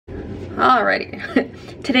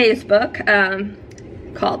Alrighty, today's book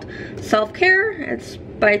called Self-Care. It's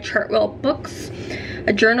by Chartwell Books,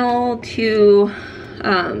 a journal to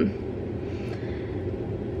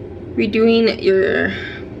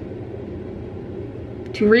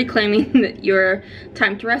reclaiming your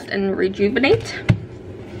time to rest and rejuvenate.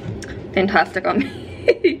 Fantastic on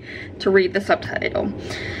me to read the subtitle.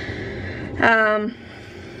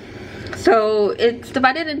 So it's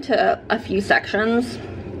divided into a few sections.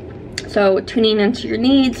 So tuning into your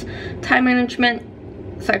needs, time management,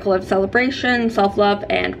 cycle of celebration, self-love,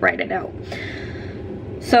 and write it out.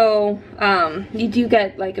 So you do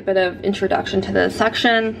get like a bit of introduction to the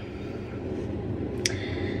section.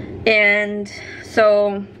 And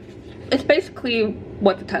so it's basically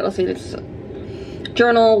what the title says. It's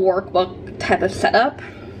journal workbook type of setup.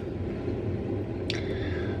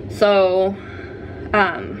 So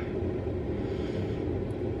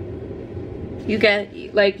you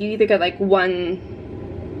either get like one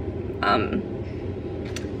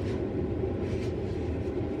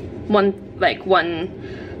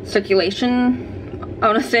circulation, I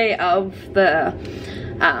want to say, of the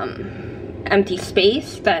empty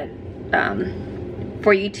space that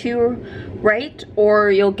for you to write,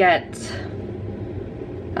 or you'll get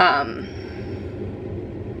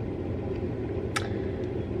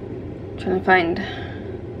trying to find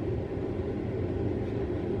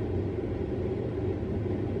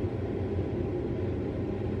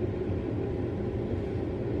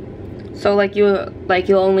so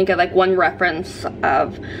you'll only get like one reference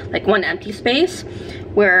of like one empty space,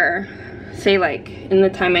 where say like in the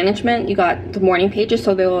time management you got the morning pages,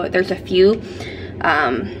 so there's a few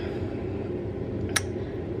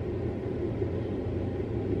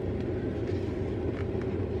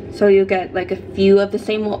so you get like a few of the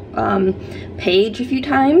same page a few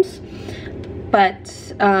times,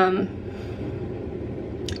 but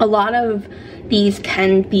a lot of these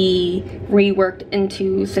can be reworked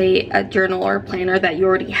into, say, a journal or a planner that you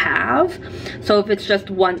already have. So if it's just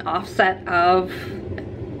one offset of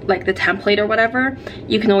like the template or whatever,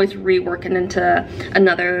 you can always rework it into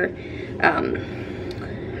another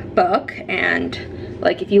book, and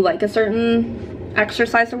like if you like a certain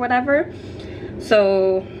exercise or whatever.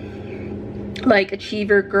 So like achieve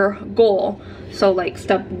your goal, so like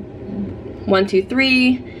step 1, 2,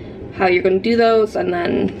 3, how you're going to do those, and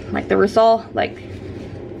then like the result, like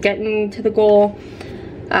getting to the goal.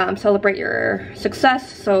 Celebrate your success,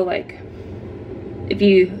 so like if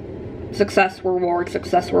you success reward,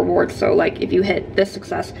 so like if you hit this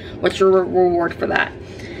success, what's your reward for that?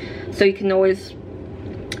 So you can always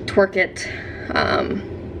twerk it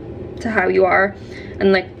to how you are.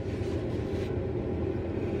 And like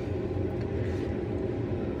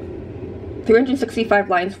 365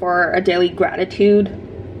 lines for a daily gratitude.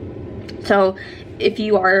 So if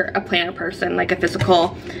you are a planner person, like a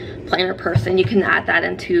physical planner person, you can add that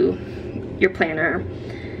into your planner.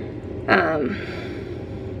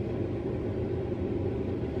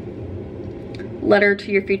 Letter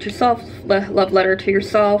to your future self, love letter to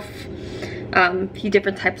yourself. A few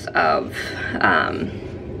different types of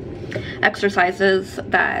exercises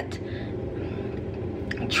that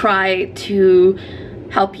try to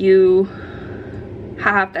help you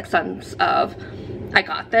have that sense of, I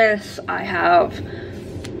got this, I have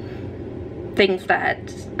things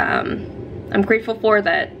that I'm grateful for,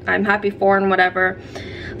 that I'm happy for, and whatever.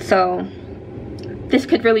 So this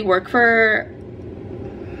could really work for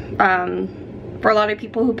a lot of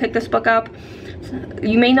people who pick this book up.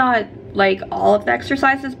 You may not like all of the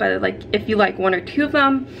exercises, but like if you like 1 or 2 of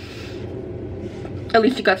them, at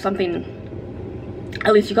least you got something,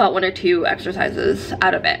 at least you got 1 or 2 exercises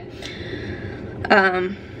out of it.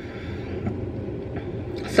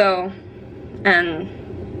 So, and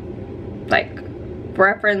like for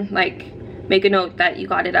reference, like make a note that you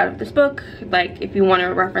got it out of this book. Like if you want to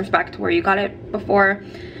reference back to where you got it before,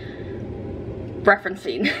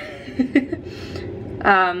 referencing.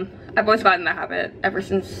 I've always gotten the habit ever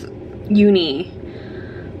since uni,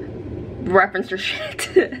 reference your shit.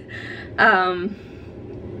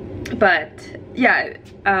 But yeah,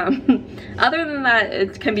 other than that,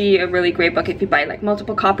 it can be a really great book if you buy like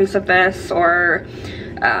multiple copies of this, or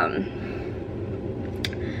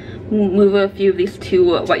move a few of these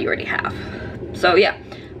to what you already have. So yeah,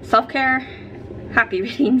 self-care, happy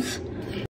readings.